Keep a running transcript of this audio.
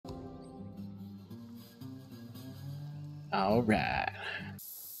All right.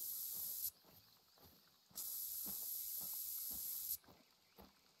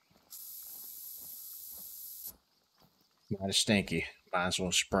 Mighty stinky. Might as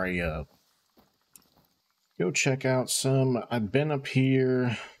well spray up. Go check out some. I've been up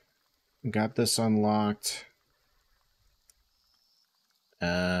here. Got this unlocked.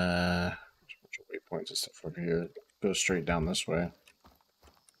 Waypoints and stuff over here. Go straight down this way.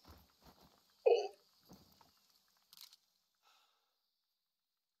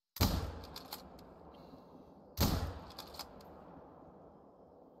 I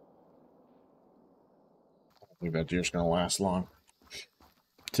don't think that deer's gonna last long,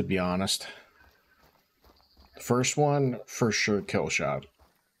 to be honest. The first one, for sure, kill shot.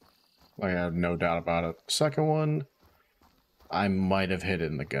 I have no doubt about it. The second one, I might have hit it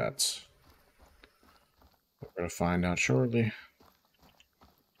in the guts. We're gonna find out shortly.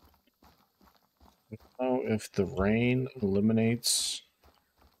 I don't know if the rain eliminates.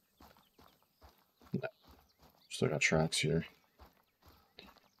 No. Still got tracks here.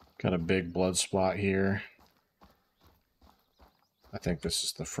 Got a big blood spot here. I think this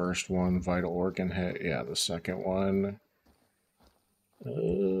is the first one. Vital organ hit. Yeah, the second one.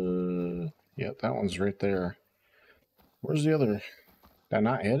 Yeah, that one's right there. Where's the other? Did I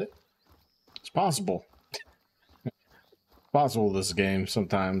not hit it? It's possible. Possible this game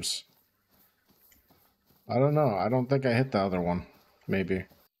sometimes. I don't know. I don't think I hit the other one. Maybe.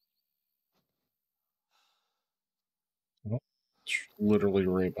 Oh, it's literally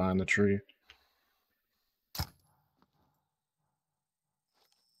right behind the tree.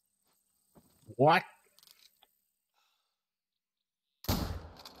 What?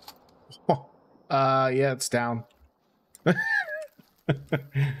 Oh, yeah, it's down.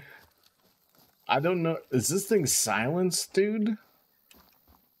 I don't know. Is this thing silenced, dude?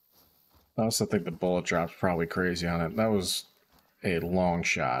 I also think the bullet drop's probably crazy on it. That was a long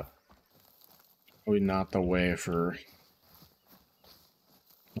shot. Probably not the way for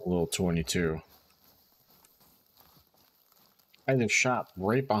a little 22. Either shot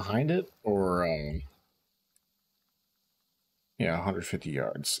right behind it or, yeah, 150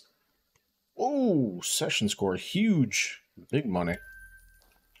 yards. Oh, session score, huge. Big money.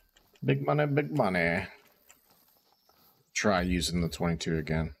 Big money, big money. Try using the 22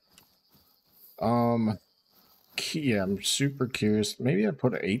 again. Yeah, I'm super curious. Maybe I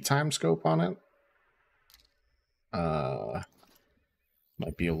put an 8-time scope on it. Might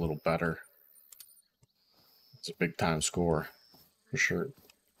be a little better. It's a big time score, for sure.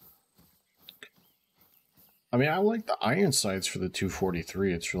 I mean, I like the iron sights for the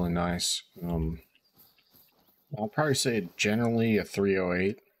 243. It's really nice. I'll probably say generally a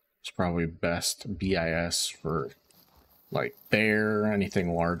 308 is probably best BIS for like bear,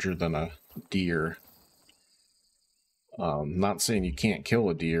 anything larger than a deer. Not saying you can't kill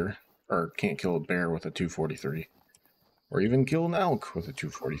a deer or can't kill a bear with a 243, or even kill an elk with a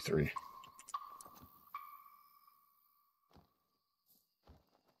 243.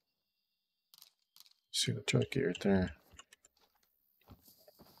 See the turkey right there.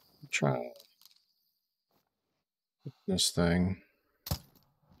 Try this thing.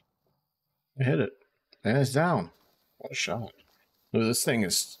 I hit it, and it's down. What a shot! Look, this thing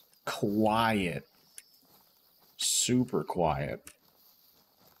is quiet. Super quiet.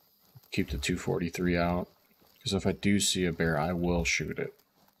 Keep the 243 out, because if I do see a bear, I will shoot it.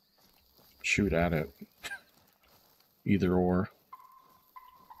 Shoot at it. Either or.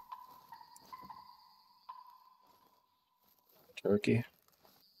 Turkey.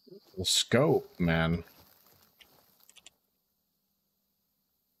 The scope, man.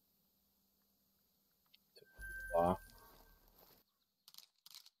 Wow.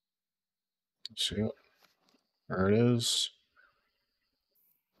 See it? There it is.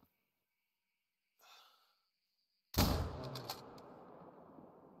 That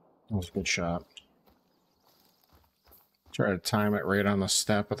was a good shot. Try to time it right on the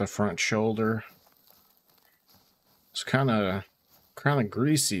step of the front shoulder. It's kind of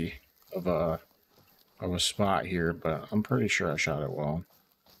greasy of a spot here, but I'm pretty sure I shot it well.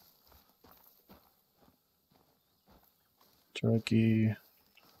 Turkey.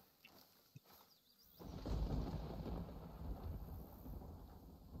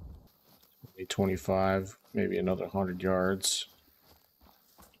 Maybe 25, maybe another 100 yards.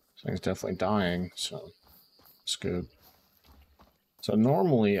 This thing's definitely dying, so it's good. So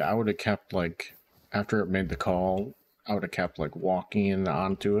normally I would have kept, like, after it made the call, I would have kept like walking in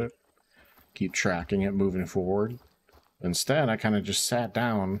onto it, keep tracking it moving forward. Instead, I kind of just sat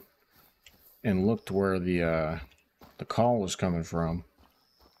down and looked where the call was coming from.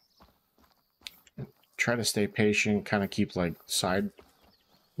 try to stay patient, kind of keep like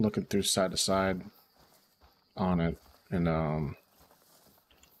looking through side to side on it, and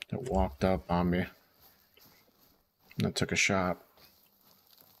it walked up on me, and I took a shot.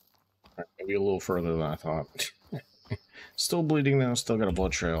 Maybe a little further than I thought. Still bleeding now, still got a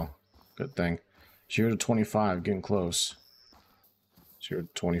blood trail. Good thing. 0 to 25, getting close. 0 to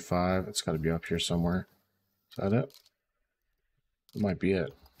 25, it's got to be up here somewhere. Is that it? It might be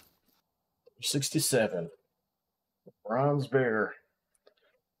it. 67. Bronze bear.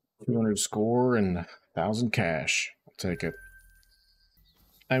 200 score and 1,000 cash. I'll take it.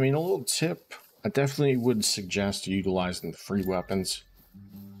 I mean, a little tip. I definitely would suggest utilizing the free weapons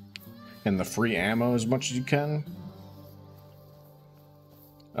and the free ammo as much as you can.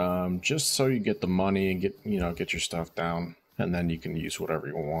 Just so you get the money and get your stuff down, and then you can use whatever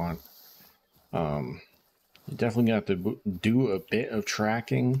you want. You definitely have to do a bit of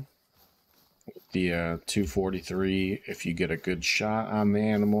tracking with the 243 if you get a good shot on the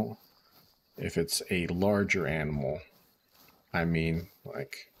animal. If it's a larger animal, I mean,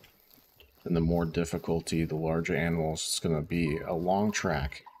 like, and the more difficulty, the larger animals, it's going to be a long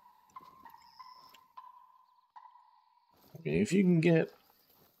track. I mean, if you can get,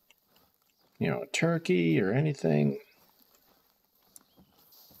 a turkey or anything.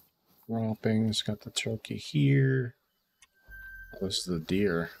 Dropping, it's got the turkey here. Oh, this is the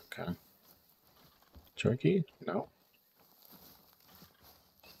deer. Okay. Turkey? No.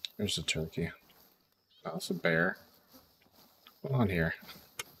 There's a turkey. Oh, it's a bear. Come on here.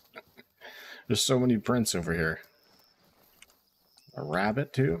 There's so many prints over here. A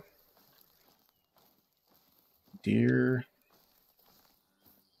rabbit, too. Deer.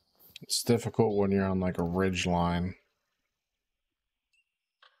 It's difficult when you're on like a ridge line.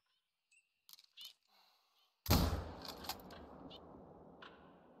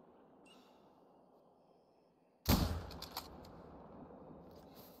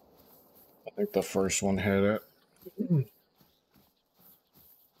 I think the first one hit it.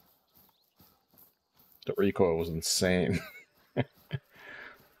 The recoil was insane.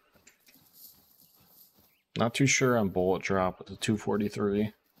 Not too sure on bullet drop with the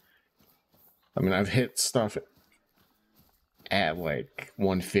 243. I mean, I've hit stuff at like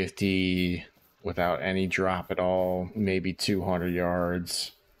 150 without any drop at all, maybe 200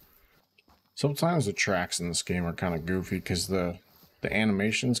 yards. Sometimes the tracks in this game are kind of goofy because the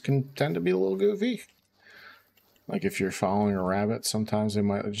animations can tend to be a little goofy. Like if you're following a rabbit, sometimes they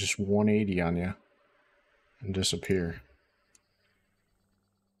might just 180 on you and disappear.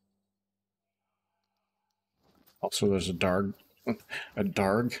 Also, there's a dog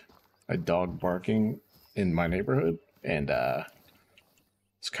barking in my neighborhood, and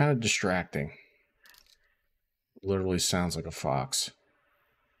it's kind of distracting. Literally sounds like a fox.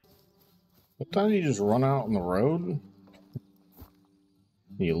 Sometimes you just run out on the road,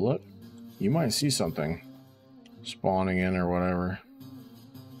 you look, you might see something spawning in or whatever,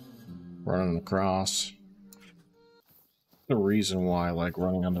 running across. The reason why I like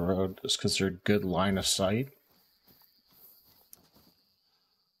running on the road is because they're a good line of sight.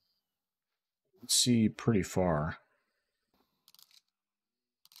 You can see pretty far.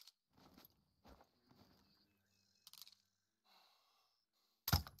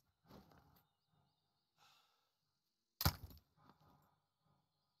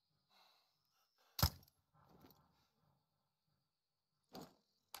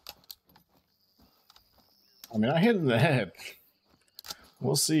 I mean, I hit it in the head.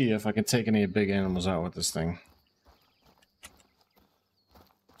 We'll see if I can take any big animals out with this thing.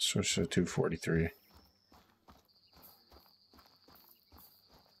 Switch to 243.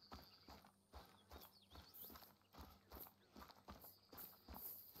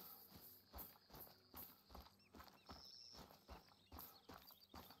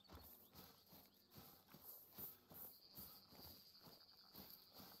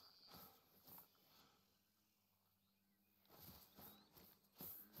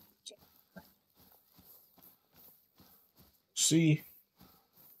 See,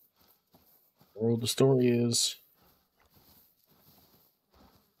 the moral of the story is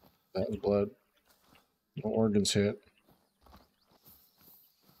that was blood. No organs hit.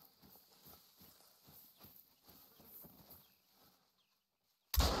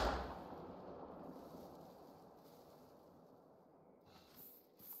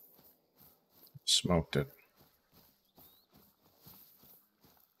 Smoked it.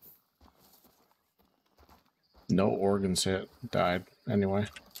 No organs hit. Died anyway.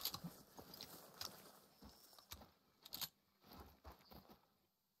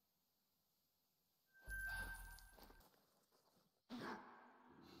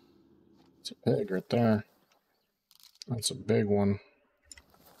 It's a pig right there. That's a big one.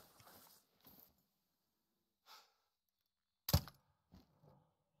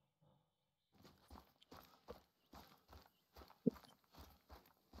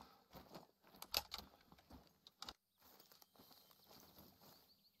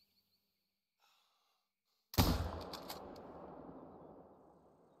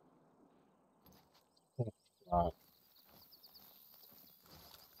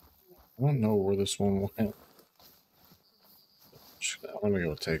 I don't know where this one went. I'm gonna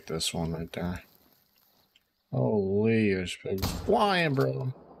go take this one right there. Holy, there's pigs flying,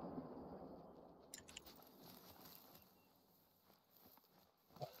 bro.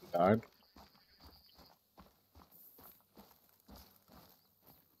 Died.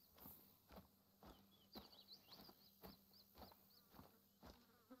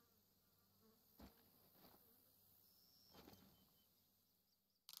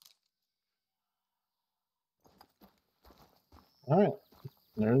 Alright,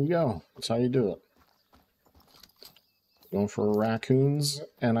 there you go. That's how you do it. Going for raccoons,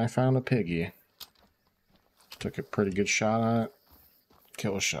 and I found a piggy. Took a pretty good shot on it.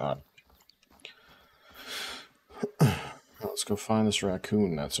 Kill shot. Let's go find this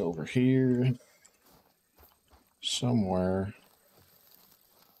raccoon that's over here. Somewhere.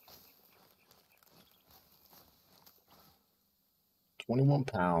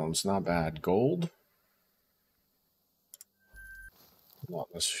 £21, not bad. Gold. On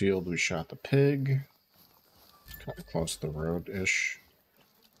this field, we shot the pig. Kind of close to the road-ish.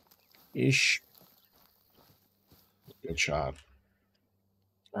 Good shot.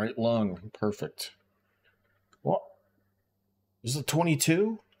 Right lung. Perfect. What? This is a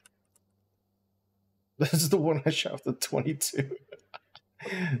 22? This is the one I shot the 22.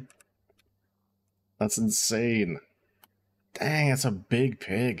 That's insane. Dang, that's a big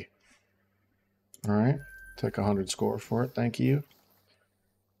pig. Alright. Take 100 score for it. Thank you.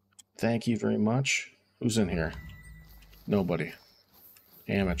 Thank you very much. Who's in here? Nobody.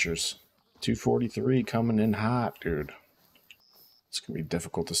 Amateurs. 243 coming in hot, dude. It's going to be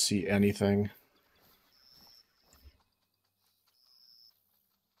difficult to see anything.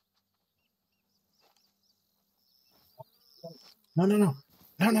 No, no, no.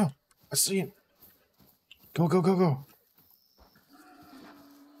 No, no. I see him. Go, go, go, go.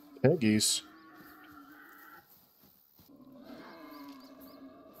 Piggies.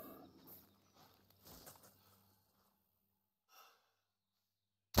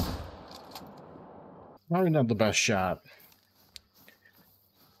 Probably not the best shot.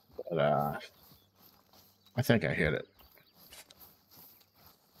 But, I think I hit it.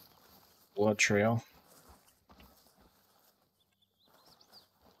 Blood trail.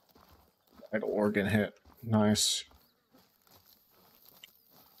 Vital organ hit. Nice.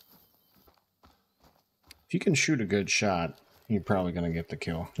 If you can shoot a good shot, you're probably going to get the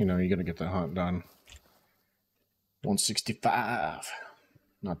kill. You know, you're going to get the hunt done. 165.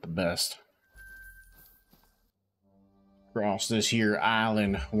 Not the best. Across this here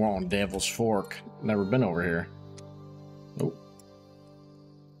island, we're on Devil's Fork. Never been over here. Nope.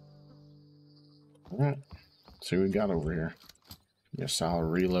 Alright. See what we got over here. Get a solid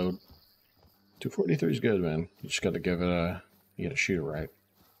reload. 243 is good, man. You just got to give it a... You got to shoot it right.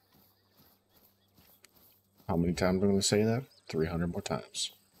 How many times am I going to say that? 300 more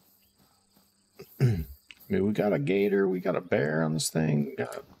times. I mean, we got a gator, we got a bear on this thing, we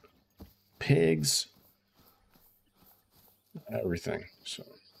got pigs, everything. So,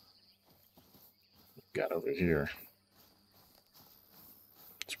 got over here.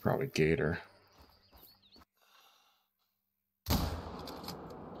 It's probably gator.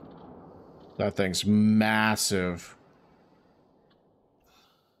 That thing's massive.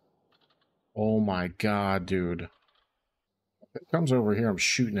 Oh my god, dude. If it comes over here, I'm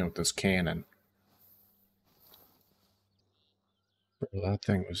shooting it with this cannon. Bro, that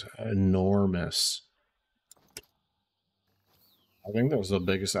thing was enormous. I think that was the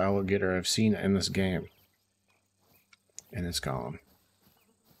biggest alligator I've seen in this game. And it's gone.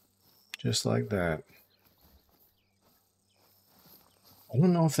 Just like that. I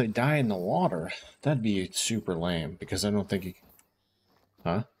don't know if they die in the water. That'd be super lame, because I don't think you...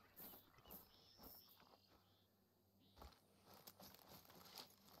 Huh?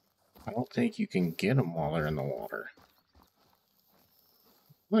 I don't think you can get them while they're in the water.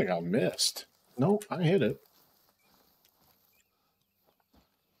 I think I missed. Nope, I hit it.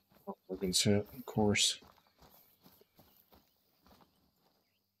 Organs hit, of course.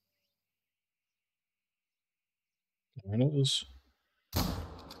 There it is.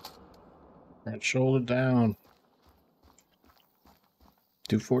 Right shoulder down.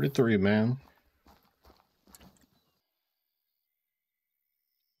 243, man.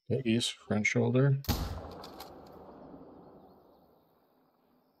 Piggies, front shoulder.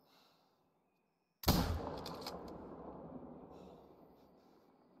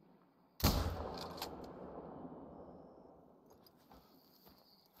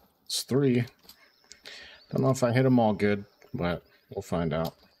 It's 3. Don't know if I hit them all good, but we'll find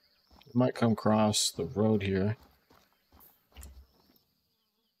out. Might come across the road here.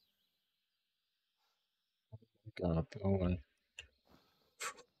 God, no way.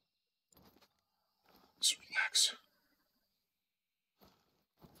 Just relax.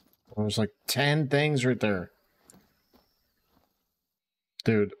 There's like 10 things right there.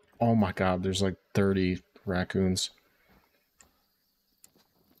 Dude, oh my god, there's like 30 raccoons.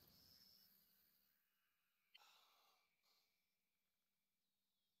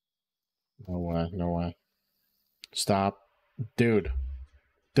 No way, no way. Stop. Dude.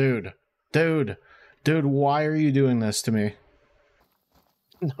 Dude. Dude. Dude, why are you doing this to me?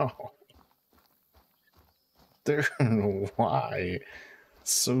 No. Dude, why?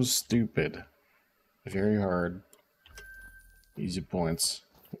 So stupid. Very hard. Easy points.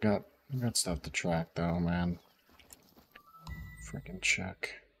 I got stuff to track though, man. Freaking check.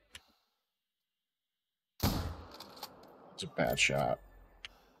 It's a bad shot.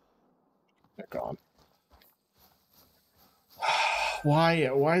 They're gone.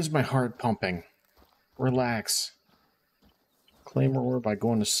 Why is my heart pumping? Relax. Claim reward by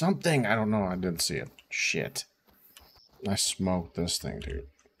going to something. I don't know. I didn't see it. Shit. I smoked this thing, dude.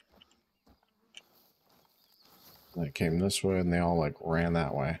 They came this way and they all like ran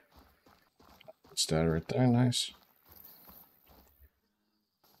that way. Instead, right there. Nice.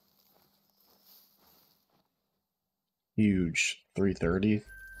 Huge. 330.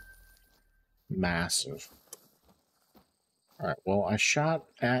 Massive. Alright, well, I shot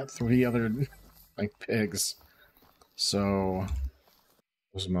at 3 other, like, pigs. So,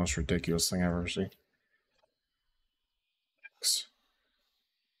 it was the most ridiculous thing I've ever seen. X.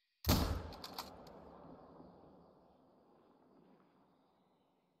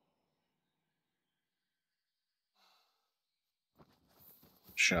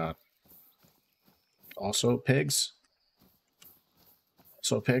 Shot. Also pigs.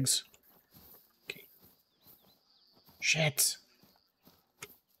 Also pigs. Okay. Shit.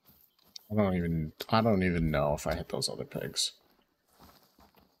 I don't even know if I hit those other pigs.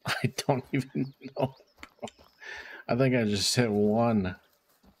 I don't even know, bro. I think I just hit one.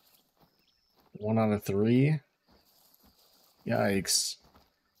 1 out of 3. Yikes.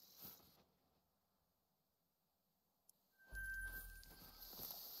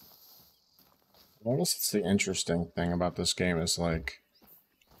 I guess it's the interesting thing about this game is like,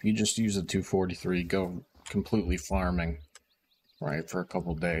 if you just use a 243, go completely farming, right, for a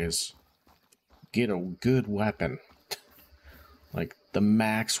couple days, get a good weapon, like the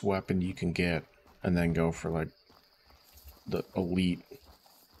max weapon you can get, and then go for like the elite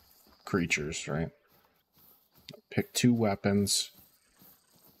creatures, right? Pick 2 weapons,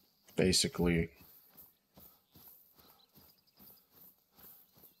 basically.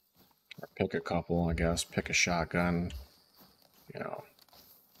 Or pick a couple, I guess. Pick a shotgun, you know.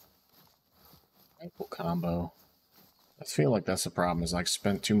 Rifle combo. I feel like that's the problem, is I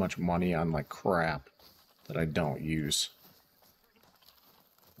spent too much money on like crap that I don't use.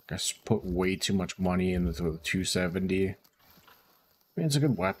 I put way too much money into the 270. I mean, it's a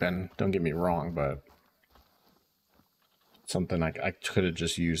good weapon, don't get me wrong, but something I could have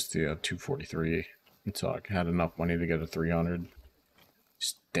just used the 243 until I had enough money to get a 300.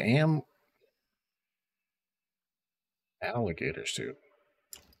 These damn alligators, dude.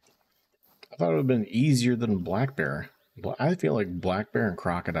 I thought it would have been easier than black bear. I feel like black bear and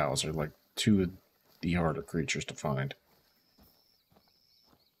crocodiles are like 2 of the harder creatures to find.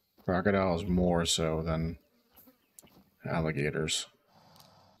 Crocodiles more so than alligators.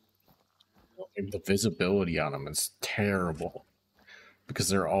 The visibility on them is terrible because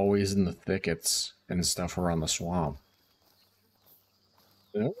they're always in the thickets and stuff around the swamp.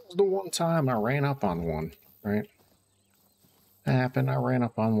 That was the one time I ran up on one, right? That happened. I ran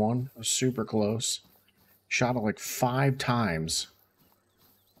up on one. It was super close. Shot it like 5 times.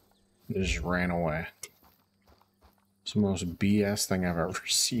 It just ran away. It's the most BS thing I've ever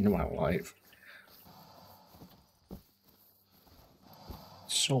seen in my life.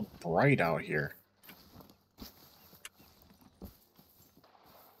 It's so bright out here.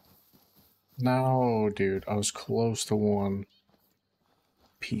 No, dude. I was close to one.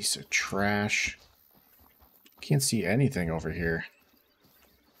 Piece of trash. Can't see anything over here.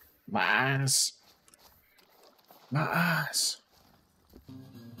 My eyes. My eyes.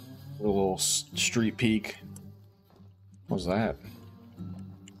 A little street peek. What's that?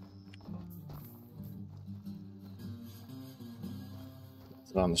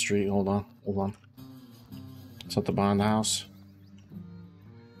 Is it on the street? Hold on, hold on. Something behind the house?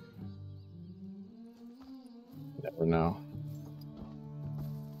 Never know.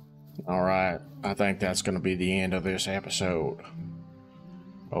 Alright, I think that's going to be the end of this episode.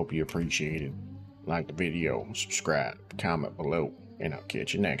 Hope you appreciate it. Like the video, subscribe, comment below, and I'll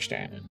catch you next time.